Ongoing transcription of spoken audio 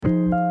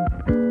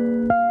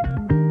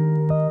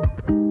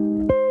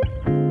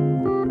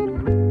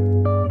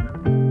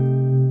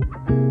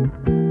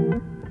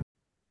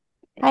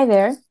Hi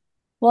there.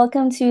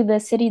 Welcome to the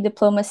City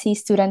Diplomacy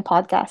Student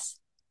Podcast,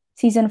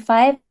 Season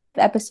 5,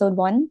 Episode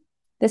 1.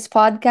 This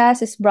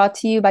podcast is brought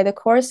to you by the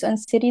course on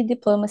City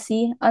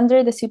Diplomacy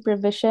under the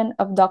supervision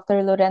of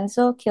Dr.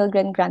 Lorenzo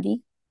Kilgren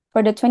Grandi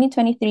for the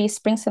 2023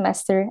 spring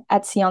semester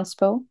at Sciences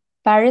Po,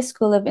 Paris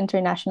School of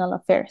International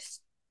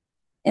Affairs.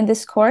 In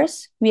this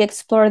course, we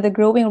explore the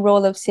growing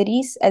role of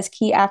cities as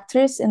key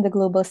actors in the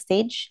global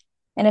stage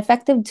and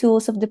effective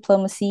tools of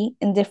diplomacy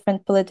in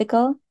different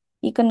political,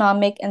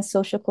 economic, and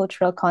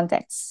sociocultural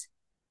contexts.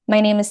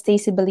 My name is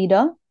Stacy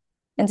Balido,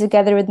 and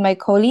together with my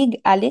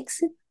colleague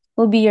Alex,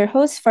 will be your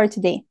host for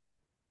today.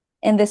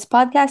 In this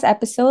podcast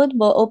episode,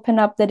 we'll open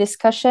up the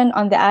discussion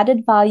on the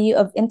added value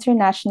of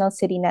international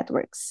city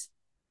networks.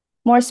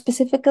 More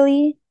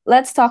specifically,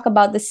 let's talk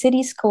about the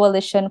Cities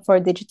Coalition for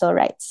Digital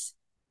Rights.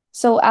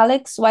 So,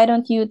 Alex, why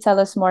don't you tell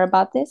us more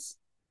about this?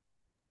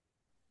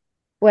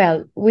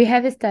 Well, we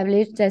have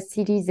established that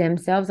cities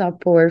themselves are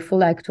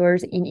powerful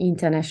actors in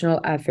international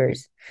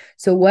affairs.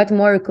 So what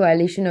more a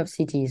coalition of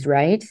cities,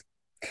 right?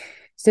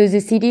 So the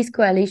Cities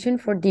Coalition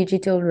for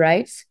Digital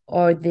Rights,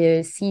 or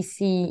the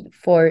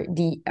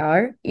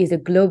CC4DR, is a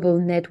global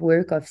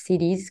network of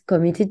cities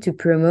committed to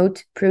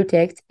promote,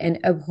 protect, and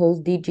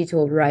uphold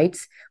digital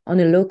rights on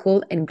a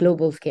local and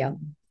global scale.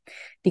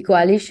 The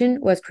coalition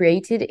was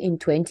created in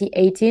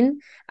 2018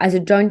 as a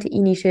joint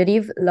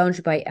initiative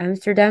launched by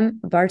Amsterdam,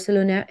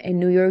 Barcelona, and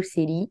New York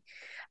City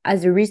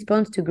as a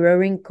response to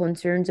growing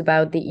concerns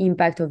about the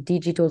impact of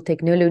digital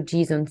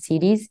technologies on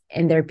cities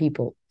and their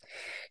people.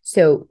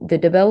 So, the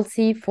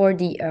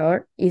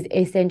CC4DR is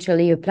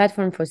essentially a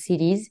platform for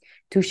cities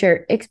to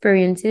share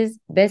experiences,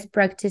 best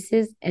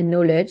practices, and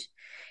knowledge,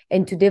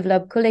 and to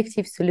develop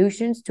collective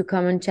solutions to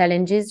common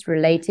challenges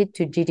related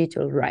to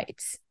digital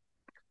rights.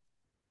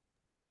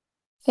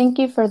 Thank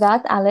you for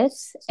that,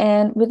 Alice.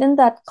 And within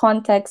that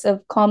context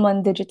of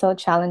common digital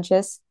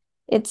challenges,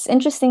 it's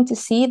interesting to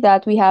see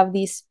that we have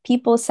these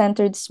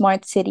people-centered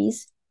smart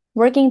cities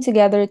working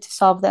together to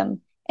solve them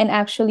and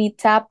actually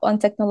tap on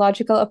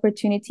technological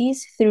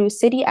opportunities through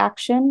city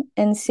action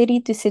and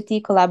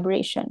city-to-city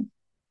collaboration.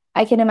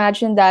 I can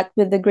imagine that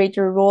with the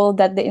greater role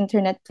that the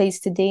internet plays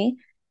today,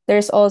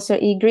 there's also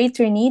a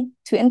greater need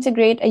to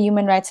integrate a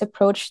human rights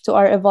approach to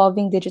our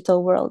evolving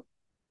digital world.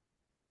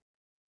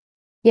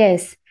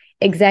 Yes,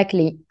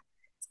 exactly,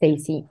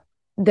 Stacy.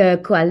 The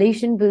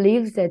coalition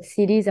believes that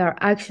cities are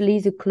actually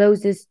the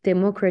closest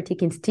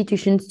democratic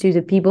institutions to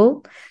the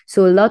people,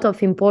 so a lot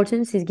of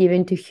importance is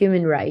given to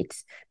human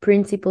rights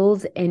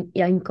principles and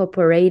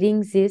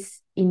incorporating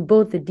this in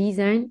both the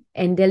design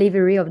and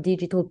delivery of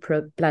digital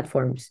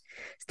platforms,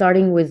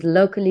 starting with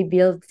locally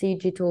built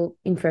digital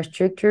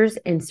infrastructures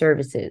and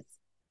services.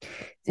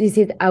 This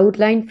is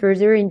outlined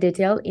further in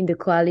detail in the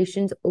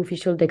coalition's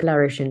official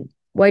declaration.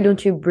 Why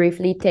don't you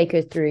briefly take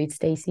us through it,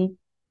 Stacy?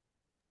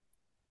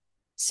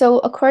 So,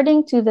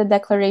 according to the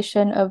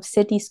Declaration of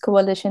Cities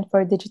Coalition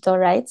for Digital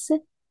Rights,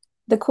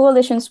 the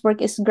coalition's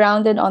work is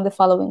grounded on the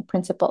following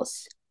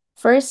principles.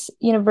 First,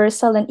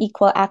 universal and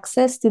equal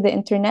access to the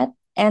internet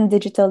and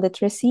digital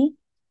literacy.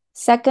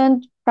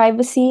 Second,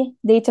 privacy,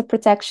 data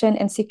protection,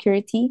 and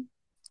security.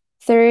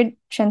 Third,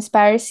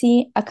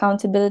 transparency,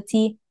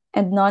 accountability,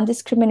 and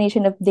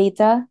non-discrimination of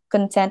data,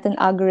 content, and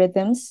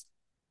algorithms.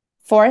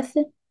 Fourth,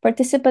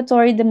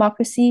 participatory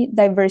democracy,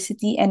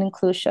 diversity, and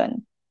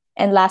inclusion.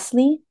 And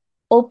lastly,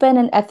 open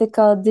and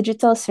ethical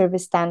digital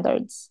service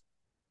standards.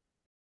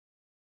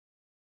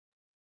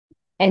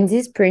 And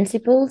these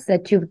principles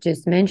that you've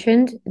just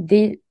mentioned,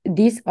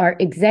 these are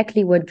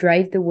exactly what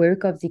drive the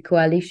work of the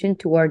coalition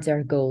towards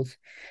our goals.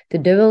 The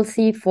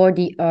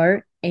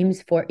CC4DR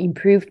aims for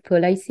improved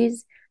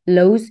policies,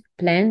 laws,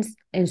 plans,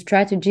 and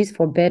strategies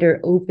for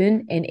better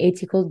open and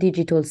ethical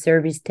digital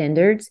service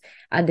standards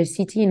at the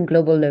city and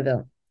global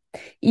level.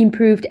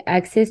 Improved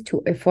access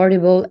to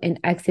affordable and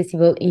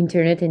accessible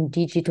internet and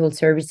digital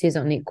services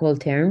on equal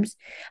terms,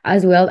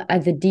 as well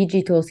as the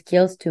digital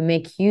skills to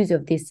make use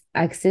of this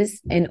access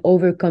and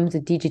overcome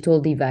the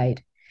digital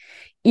divide.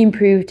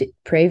 Improved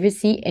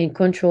privacy and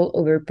control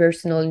over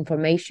personal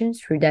information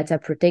through data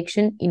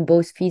protection in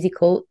both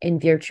physical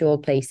and virtual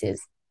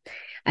places.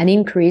 An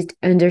increased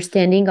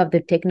understanding of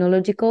the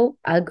technological,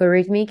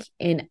 algorithmic,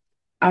 and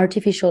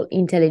artificial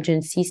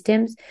intelligence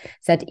systems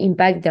that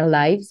impact their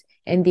lives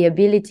and the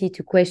ability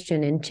to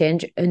question and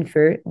change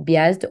unfair,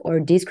 biased,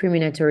 or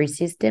discriminatory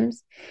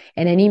systems,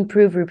 and an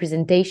improved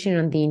representation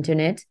on the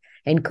internet,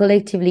 and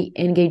collectively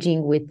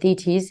engaging with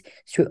cities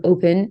through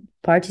open,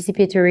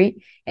 participatory,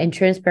 and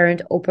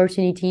transparent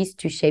opportunities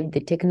to shape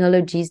the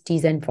technologies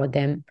designed for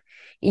them,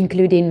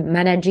 including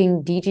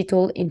managing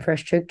digital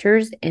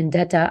infrastructures and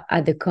data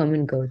at the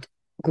common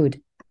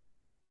good.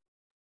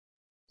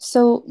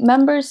 So,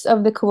 members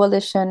of the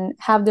coalition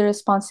have the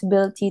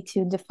responsibility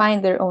to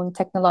define their own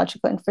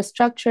technological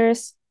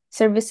infrastructures,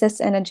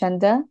 services, and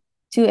agenda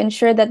to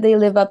ensure that they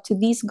live up to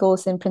these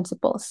goals and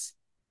principles.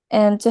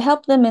 And to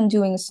help them in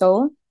doing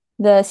so,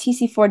 the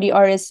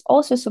CC4DR is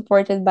also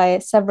supported by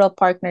several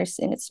partners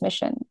in its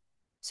mission.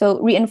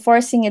 So,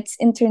 reinforcing its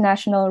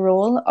international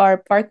role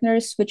are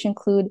partners which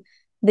include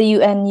the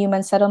UN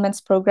Human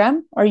Settlements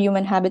Program, or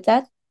Human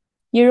Habitat,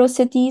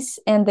 Eurocities,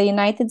 and the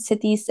United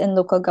Cities and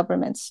Local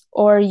Governments,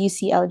 or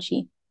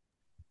UCLG.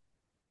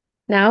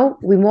 Now,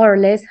 we more or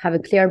less have a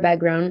clear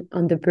background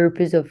on the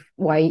purpose of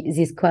why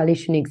this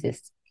coalition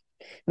exists.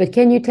 But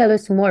can you tell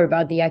us more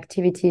about the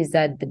activities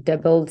that the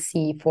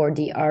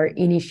CC4DR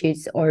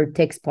initiates or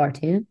takes part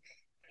in?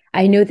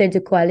 I know that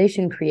the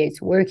coalition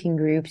creates working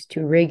groups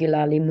to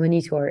regularly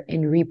monitor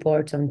and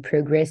report on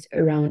progress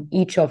around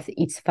each of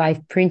its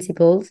 5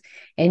 principles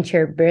and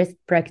share best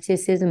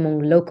practices among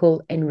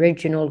local and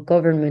regional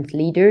government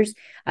leaders,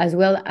 as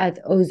well as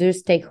other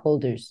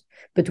stakeholders.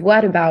 But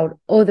what about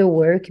other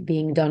work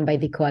being done by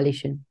the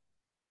coalition?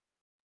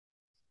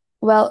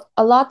 Well,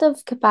 a lot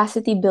of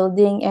capacity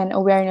building and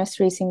awareness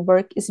raising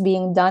work is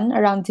being done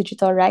around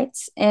digital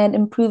rights and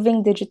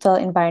improving digital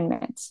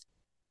environments.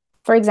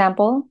 For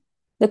example,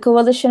 the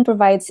coalition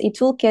provides a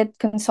toolkit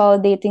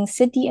consolidating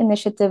city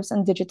initiatives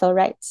on digital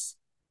rights.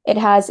 It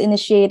has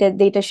initiated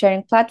data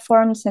sharing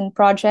platforms and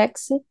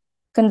projects,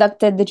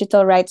 conducted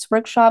digital rights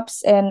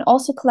workshops, and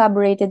also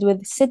collaborated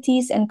with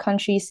cities and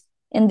countries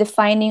in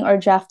defining or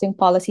drafting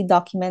policy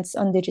documents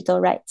on digital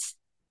rights,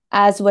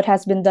 as what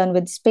has been done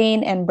with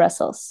Spain and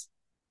Brussels.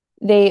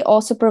 They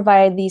also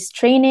provide these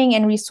training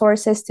and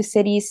resources to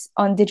cities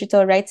on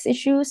digital rights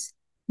issues,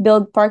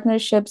 build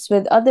partnerships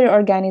with other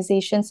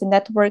organizations and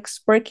networks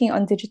working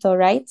on digital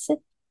rights,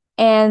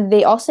 and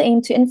they also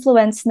aim to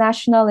influence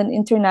national and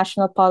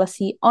international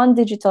policy on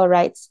digital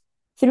rights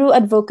through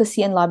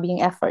advocacy and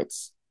lobbying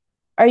efforts.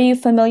 Are you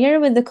familiar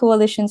with the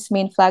coalition's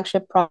main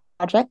flagship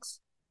projects?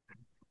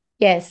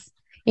 Yes.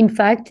 In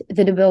fact,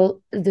 the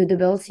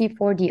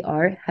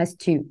CC4DR has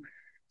 2.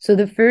 So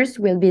the first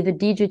will be the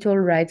Digital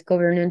Rights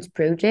Governance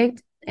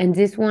Project, and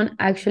this one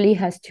actually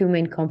has 2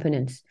 main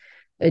components: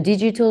 a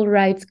digital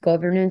rights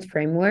governance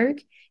framework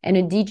and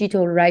a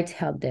digital rights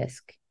help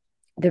desk.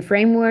 The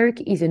framework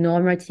is a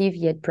normative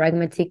yet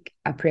pragmatic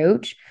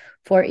approach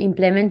for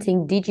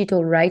implementing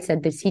digital rights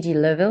at the city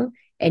level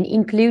and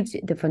includes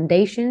the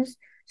foundations,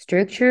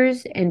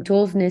 structures, and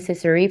tools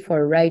necessary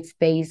for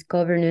rights-based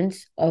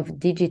governance of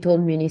digital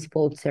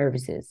municipal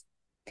services.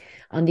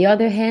 On the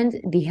other hand,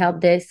 the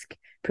help desk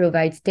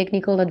provides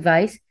technical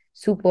advice,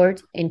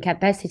 support, and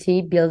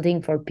capacity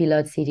building for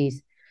pilot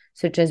cities,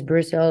 such as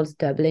Brussels,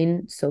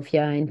 Dublin,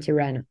 Sofia, and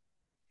Tirana,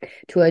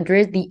 to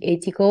address the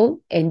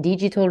ethical and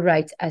digital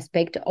rights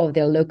aspect of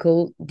their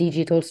local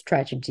digital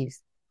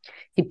strategies.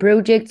 The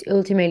project's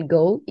ultimate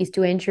goal is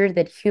to ensure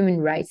that human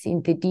rights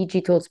in the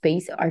digital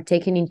space are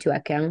taken into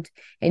account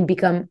and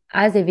become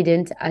as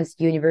evident as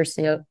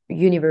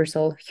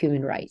universal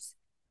human rights.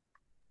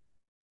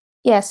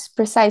 Yes,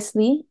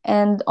 precisely.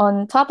 And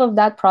on top of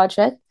that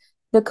project,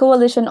 the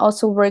coalition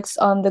also works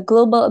on the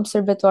Global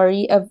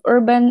Observatory of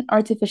Urban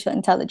Artificial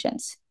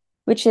Intelligence,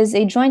 which is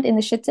a joint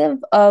initiative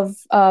of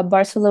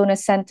Barcelona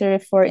Center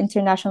for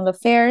International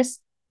Affairs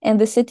and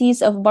the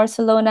cities of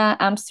Barcelona,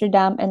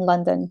 Amsterdam, and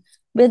London,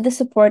 with the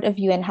support of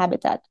UN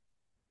Habitat.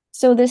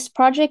 So this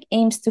project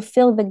aims to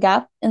fill the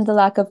gap in the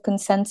lack of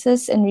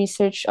consensus and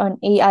research on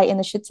AI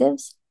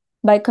initiatives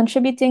by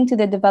contributing to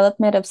the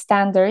development of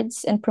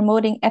standards and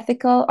promoting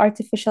ethical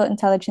artificial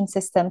intelligence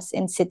systems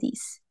in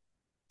cities.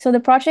 So the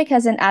project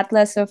has an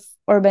atlas of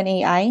urban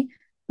AI,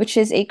 which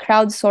is a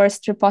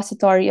crowdsourced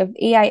repository of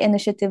AI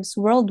initiatives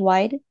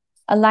worldwide,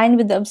 aligned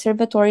with the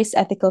observatory's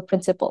ethical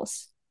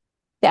principles.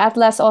 The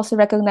atlas also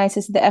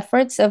recognizes the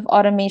efforts of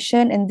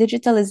automation and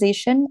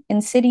digitalization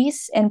in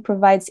cities and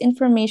provides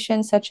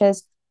information such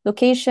as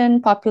location,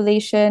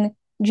 population,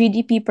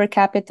 GDP per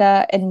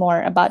capita, and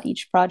more about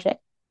each project.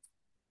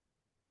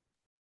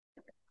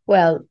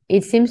 Well,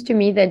 it seems to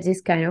me that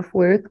this kind of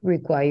work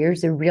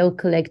requires a real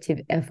collective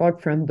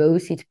effort from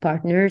both its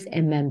partners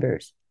and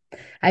members.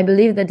 I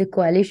believe that the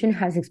coalition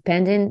has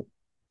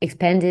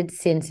expanded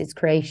since its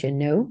creation,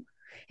 no?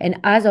 And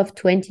as of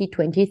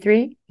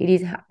 2023, it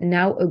is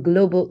now a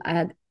global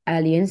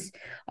alliance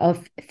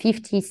of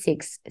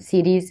 56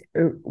 cities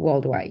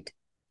worldwide.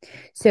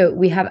 So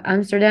we have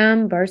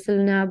Amsterdam,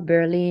 Barcelona,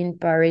 Berlin,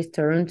 Paris,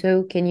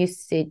 Toronto. Can you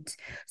cite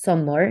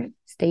some more,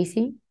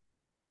 Stacy?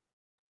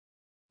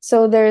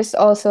 So there's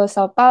also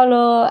Sao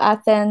Paulo,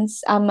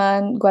 Athens,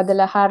 Amman,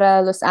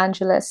 Guadalajara, Los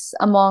Angeles,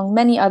 among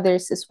many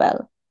others as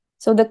well.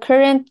 So the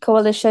current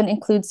coalition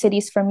includes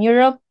cities from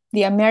Europe,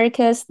 the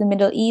Americas, the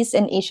Middle East,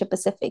 and Asia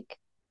Pacific.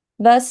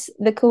 Thus,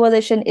 the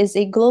coalition is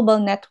a global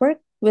network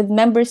with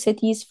member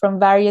cities from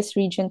various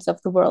regions of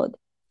the world.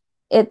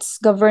 It's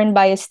governed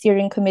by a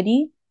steering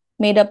committee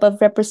made up of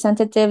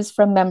representatives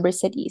from member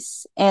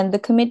cities, and the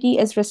committee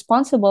is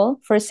responsible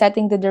for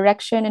setting the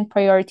direction and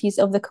priorities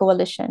of the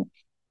coalition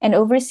and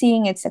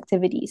overseeing its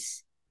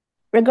activities.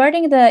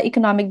 Regarding the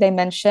economic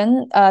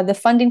dimension, the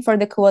funding for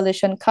the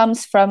coalition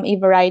comes from a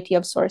variety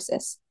of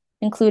sources,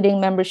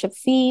 including membership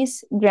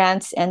fees,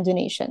 grants, and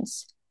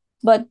donations.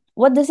 But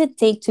what does it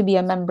take to be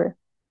a member?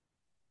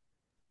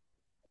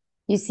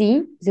 You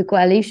see, the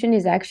coalition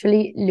is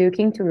actually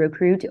looking to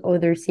recruit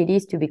other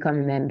cities to become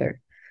a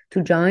member.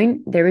 To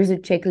join, there is a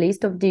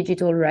checklist of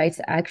digital rights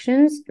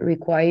actions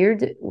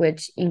required,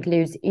 which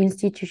includes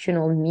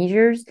institutional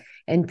measures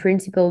and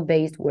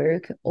principle-based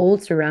work, all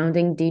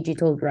surrounding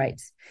digital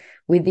rights,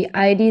 with the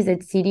ideas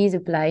that cities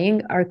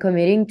applying are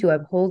committing to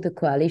uphold the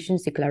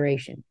coalition's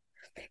declaration.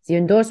 The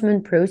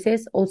endorsement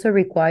process also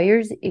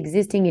requires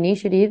existing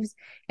initiatives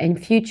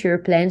and future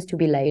plans to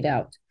be laid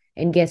out.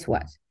 And guess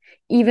what?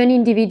 Even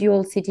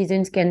individual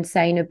citizens can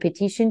sign a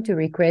petition to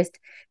request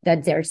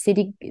that their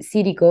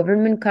city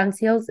government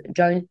councils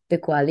join the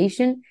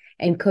coalition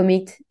and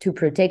commit to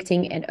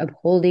protecting and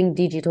upholding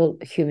digital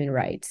human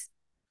rights.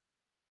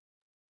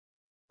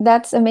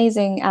 That's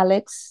amazing,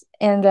 Alex.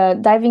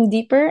 And diving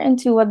deeper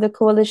into what the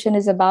coalition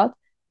is about,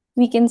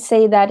 we can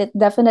say that it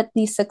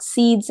definitely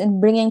succeeds in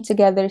bringing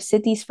together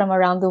cities from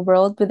around the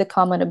world with a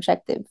common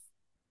objective.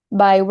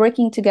 By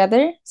working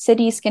together,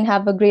 cities can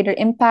have a greater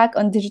impact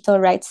on digital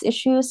rights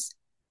issues,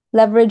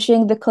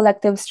 leveraging the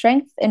collective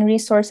strength and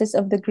resources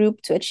of the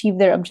group to achieve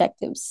their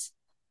objectives.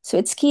 So,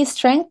 its key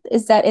strength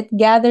is that it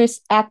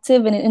gathers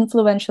active and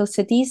influential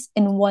cities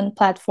in one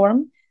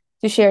platform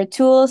to share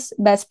tools,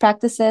 best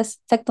practices,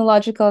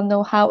 technological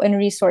know how, and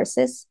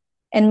resources,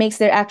 and makes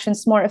their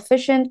actions more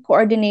efficient,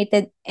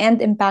 coordinated, and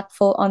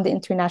impactful on the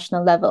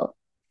international level.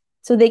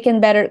 So, they can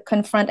better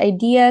confront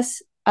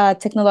ideas,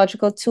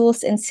 technological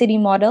tools, and city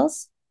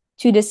models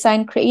to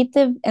design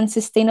creative and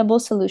sustainable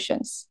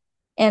solutions.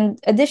 And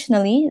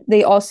additionally,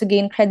 they also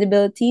gain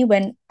credibility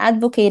when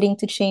advocating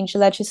to change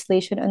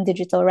legislation on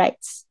digital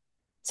rights.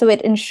 So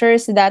it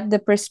ensures that the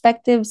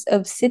perspectives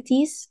of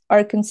cities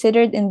are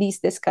considered in these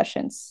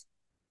discussions.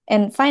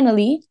 And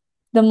finally,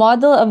 the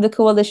model of the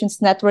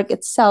coalition's network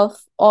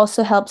itself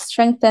also helps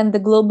strengthen the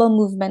global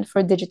movement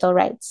for digital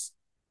rights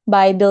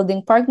by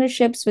building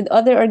partnerships with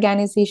other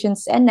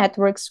organizations and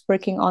networks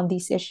working on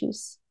these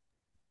issues.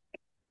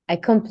 I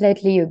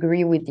completely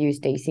agree with you,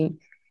 Stacy.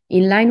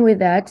 In line with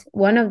that,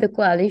 one of the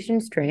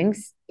coalition's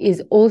strengths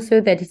is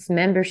also that its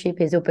membership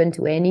is open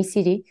to any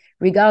city,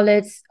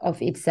 regardless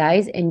of its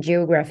size and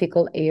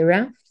geographical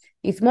area.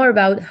 It's more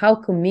about how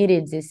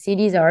committed the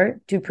cities are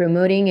to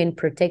promoting and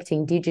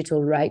protecting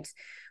digital rights,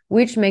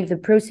 which make the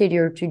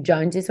procedure to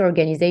join this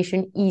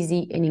organization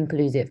easy and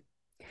inclusive.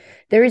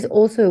 There is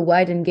also a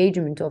wide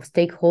engagement of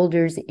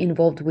stakeholders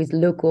involved with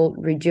local,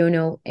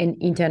 regional, and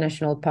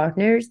international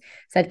partners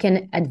that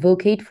can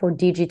advocate for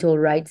digital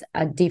rights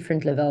at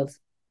different levels.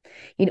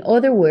 In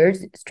other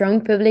words,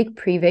 strong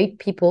public-private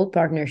people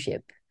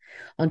partnership.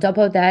 On top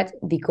of that,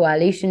 the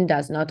coalition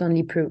does not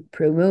only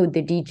promote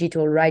the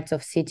digital rights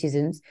of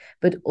citizens,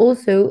 but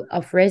also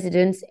of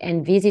residents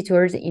and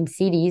visitors in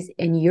cities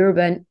and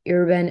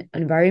urban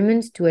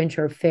environments to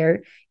ensure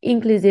fair,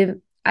 inclusive,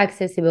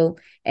 accessible,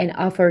 and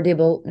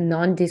affordable,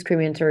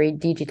 non-discriminatory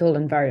digital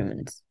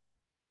environments.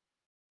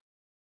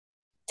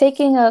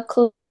 Taking a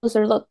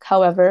closer look,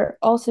 however,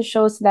 also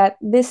shows that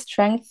this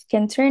strength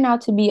can turn out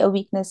to be a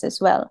weakness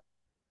as well.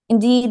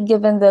 Indeed,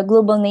 given the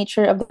global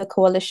nature of the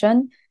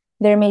coalition,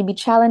 there may be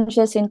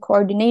challenges in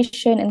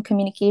coordination and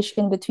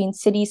communication between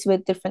cities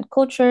with different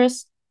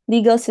cultures,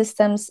 legal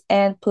systems,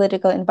 and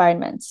political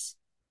environments.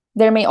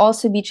 There may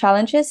also be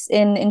challenges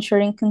in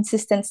ensuring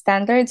consistent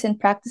standards and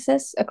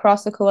practices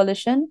across the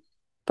coalition,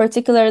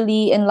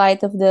 particularly in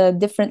light of the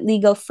different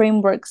legal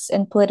frameworks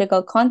and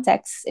political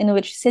contexts in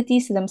which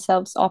cities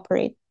themselves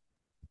operate.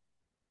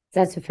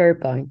 That's a fair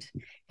point.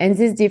 And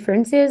these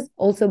differences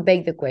also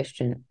beg the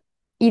question,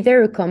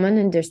 either a common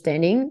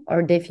understanding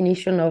or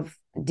definition of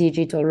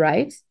digital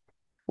rights.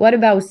 What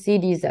about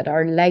cities that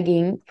are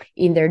lagging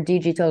in their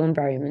digital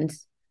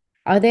environments?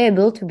 Are they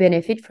able to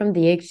benefit from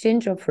the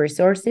exchange of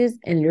resources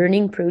and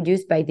learning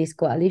produced by this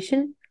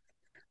coalition?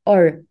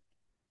 Or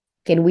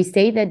can we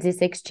say that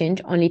this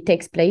exchange only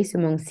takes place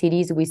among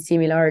cities with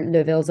similar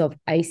levels of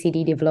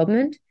ICT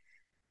development?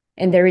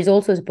 And there is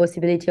also the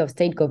possibility of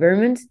state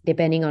governments,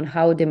 depending on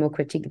how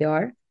democratic they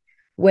are,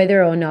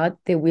 whether or not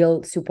they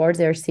will support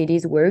their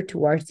cities' work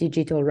towards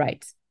digital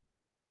rights.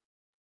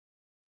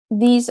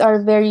 These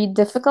are very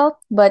difficult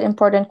but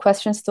important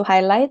questions to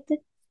highlight.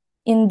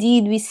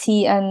 Indeed, we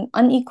see an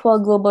unequal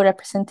global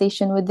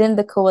representation within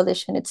the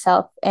coalition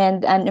itself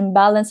and an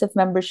imbalance of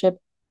membership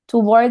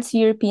towards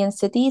European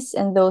cities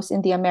and those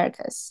in the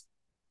Americas.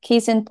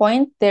 Case in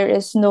point, there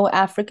is no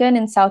African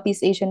and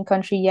Southeast Asian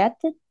country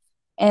yet,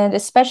 and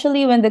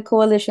especially when the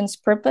coalition's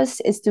purpose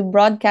is to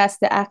broadcast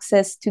the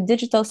access to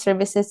digital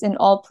services in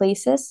all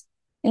places,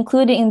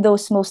 including in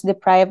those most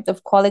deprived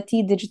of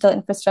quality digital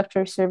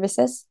infrastructure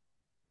services,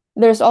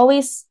 there's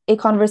always a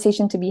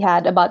conversation to be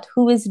had about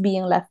who is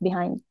being left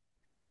behind.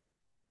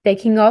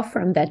 Taking off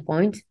from that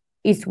point,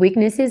 its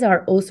weaknesses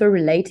are also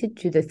related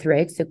to the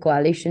threats the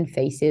coalition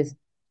faces.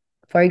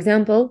 For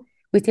example,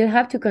 we still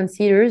have to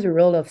consider the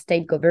role of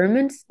state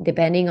governments,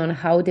 depending on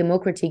how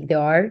democratic they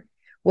are,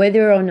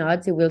 whether or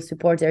not they will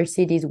support their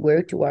cities'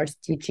 work towards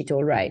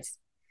digital rights.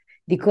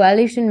 The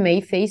coalition may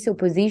face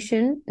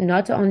opposition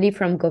not only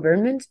from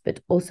governments,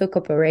 but also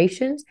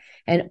corporations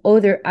and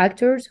other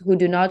actors who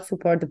do not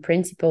support the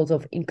principles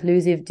of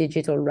inclusive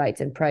digital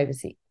rights and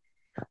privacy.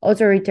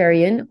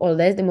 Authoritarian or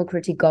less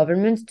democratic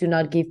governments do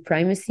not give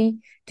primacy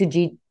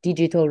to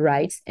digital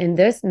rights and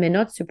thus may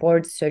not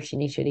support such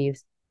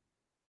initiatives.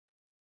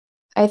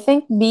 I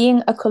think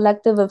being a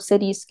collective of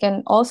cities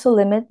can also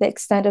limit the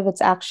extent of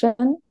its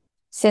action,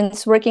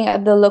 since working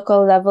at the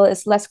local level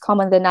is less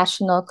common than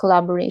national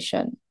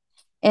collaboration.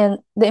 And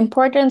the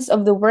importance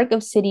of the work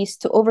of cities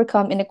to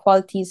overcome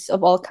inequalities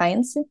of all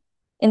kinds,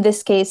 in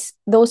this case,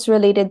 those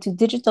related to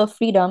digital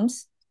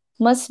freedoms,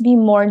 must be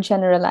more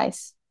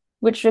generalized,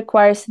 which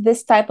requires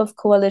this type of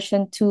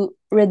coalition to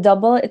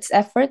redouble its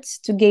efforts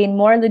to gain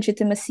more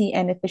legitimacy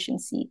and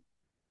efficiency.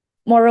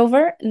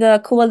 Moreover,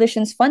 the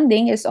coalition's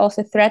funding is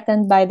also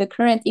threatened by the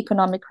current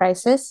economic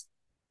crisis,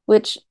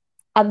 which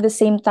at the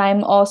same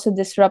time also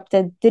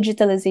disrupted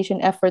digitalization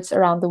efforts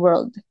around the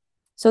world.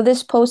 So,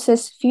 this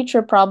poses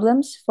future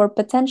problems for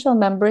potential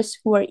members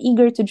who are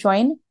eager to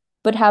join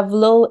but have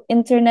low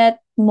internet,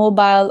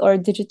 mobile, or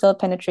digital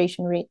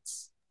penetration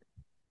rates.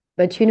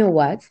 But you know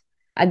what?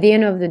 At the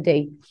end of the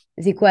day,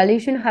 the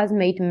coalition has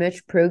made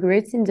much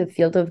progress in the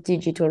field of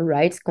digital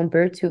rights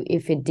compared to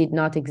if it did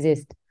not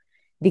exist.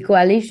 The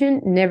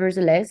coalition,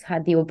 nevertheless,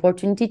 had the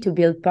opportunity to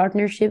build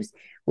partnerships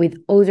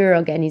with other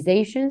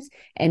organizations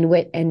and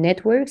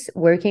networks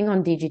working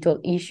on digital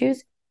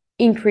issues,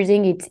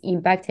 increasing its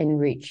impact and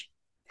reach.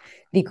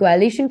 The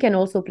coalition can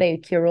also play a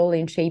key role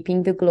in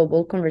shaping the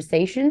global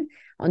conversation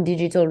on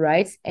digital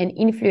rights and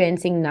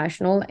influencing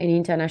national and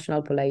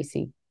international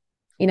policy.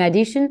 In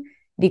addition,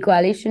 the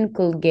coalition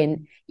could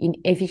gain in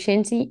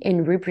efficiency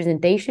and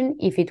representation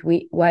if it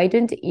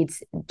widened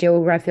its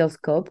geographical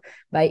scope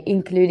by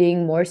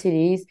including more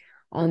cities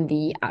on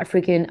the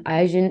African,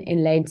 Asian,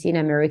 and Latin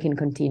American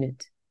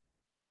continent.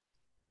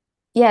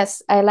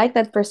 Yes, I like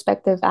that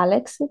perspective,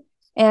 Alex.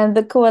 And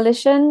the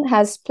coalition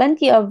has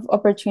plenty of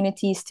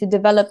opportunities to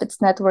develop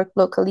its network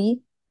locally,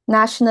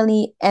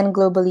 nationally, and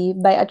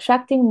globally by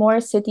attracting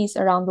more cities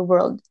around the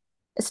world,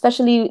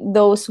 especially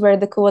those where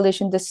the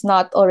coalition does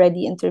not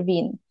already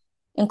intervene,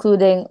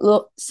 including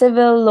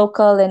civil,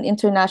 local, and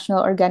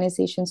international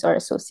organizations or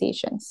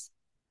associations.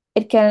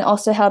 It can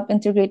also help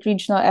integrate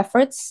regional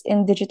efforts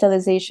in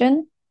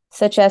digitalization,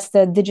 such as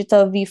the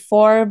Digital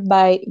V4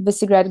 by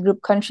Visegrad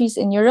Group countries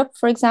in Europe,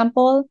 for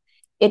example.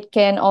 It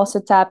can also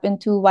tap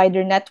into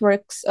wider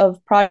networks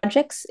of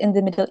projects in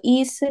the Middle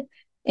East,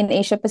 in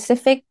Asia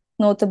Pacific,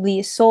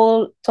 notably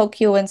Seoul,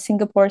 Tokyo, and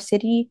Singapore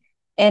City,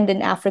 and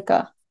in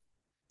Africa.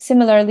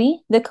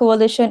 Similarly, the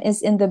coalition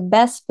is in the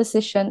best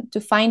position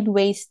to find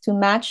ways to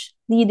match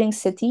leading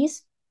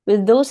cities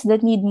with those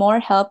that need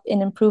more help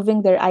in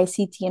improving their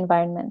ICT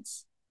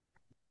environments.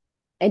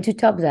 And to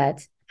top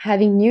that,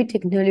 having new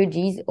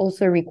technologies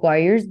also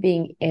requires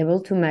being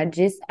able to match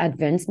these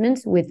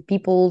advancements with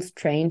people's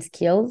trained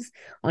skills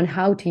on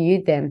how to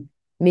use them,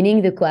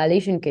 meaning the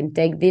coalition can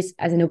take this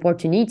as an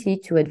opportunity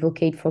to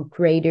advocate for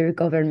greater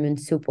government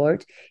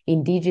support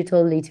in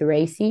digital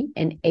literacy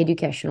and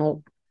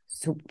educational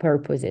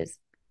purposes.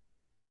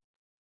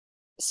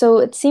 So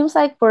it seems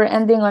like we're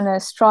ending on a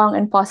strong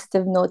and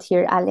positive note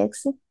here,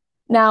 Alex.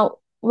 Now,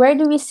 where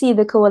do we see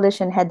the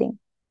coalition heading?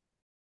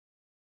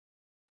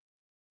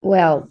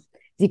 Well,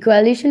 the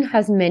coalition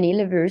has many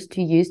levers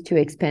to use to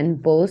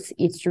expand both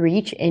its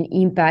reach and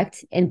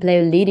impact and play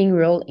a leading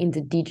role in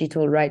the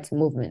digital rights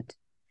movement.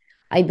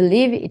 I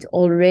believe it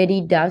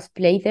already does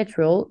play that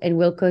role and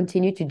will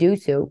continue to do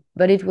so,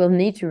 but it will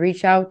need to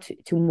reach out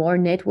to more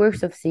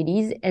networks of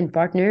cities and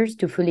partners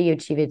to fully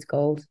achieve its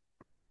goals.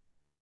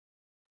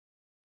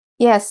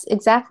 Yes,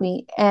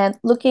 exactly. And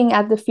looking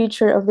at the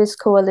future of this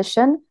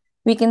coalition,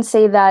 we can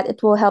say that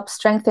it will help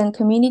strengthen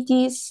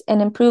communities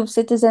and improve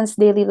citizens'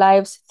 daily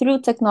lives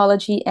through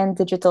technology and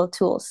digital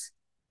tools.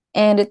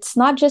 And it's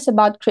not just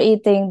about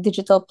creating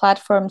digital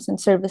platforms and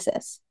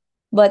services,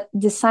 but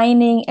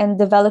designing and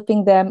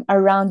developing them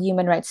around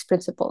human rights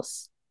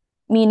principles,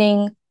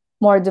 meaning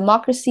more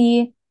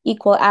democracy,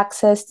 equal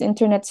access to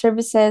internet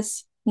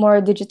services, more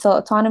digital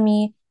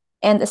autonomy,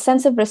 and a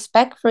sense of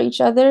respect for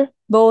each other,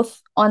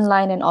 both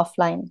online and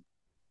offline.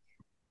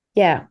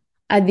 Yeah,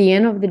 at the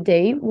end of the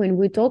day, when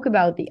we talk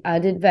about the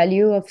added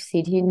value of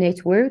city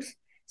networks,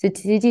 the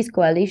Cities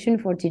Coalition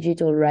for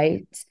Digital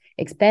Rights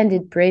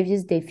expanded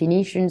previous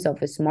definitions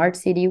of a smart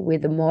city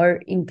with a more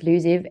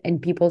inclusive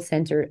and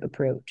people-centered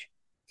approach.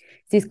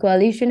 This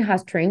coalition has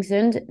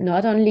strengthened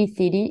not only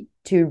city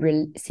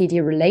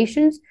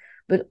relations,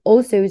 but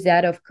also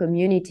that of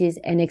communities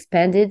and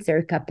expanded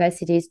their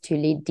capacities to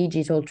lead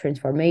digital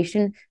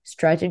transformation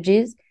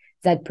strategies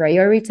that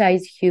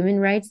prioritize human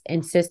rights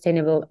and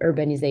sustainable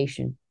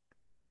urbanization.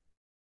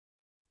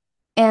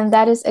 And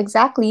that is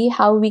exactly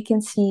how we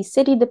can see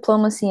city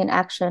diplomacy in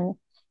action.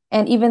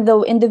 And even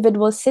though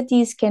individual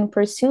cities can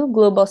pursue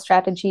global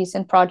strategies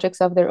and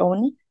projects of their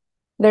own,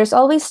 there's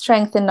always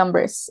strength in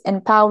numbers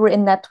and power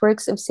in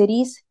networks of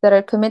cities that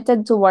are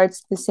committed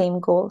towards the same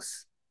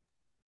goals.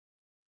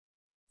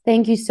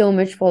 Thank you so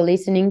much for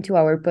listening to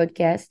our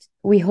podcast.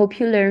 We hope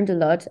you learned a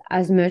lot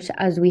as much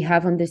as we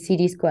have on the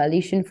Cities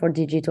Coalition for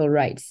Digital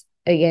Rights.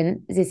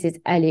 Again, this is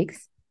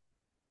Alex.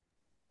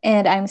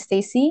 And I'm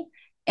Stacy.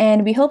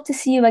 And we hope to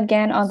see you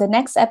again on the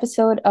next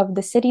episode of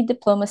the City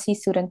Diplomacy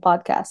Student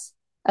Podcast,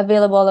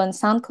 available on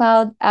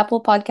SoundCloud,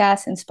 Apple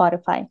Podcasts, and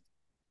Spotify.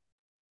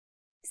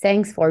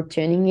 Thanks for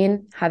tuning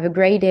in. Have a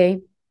great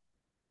day.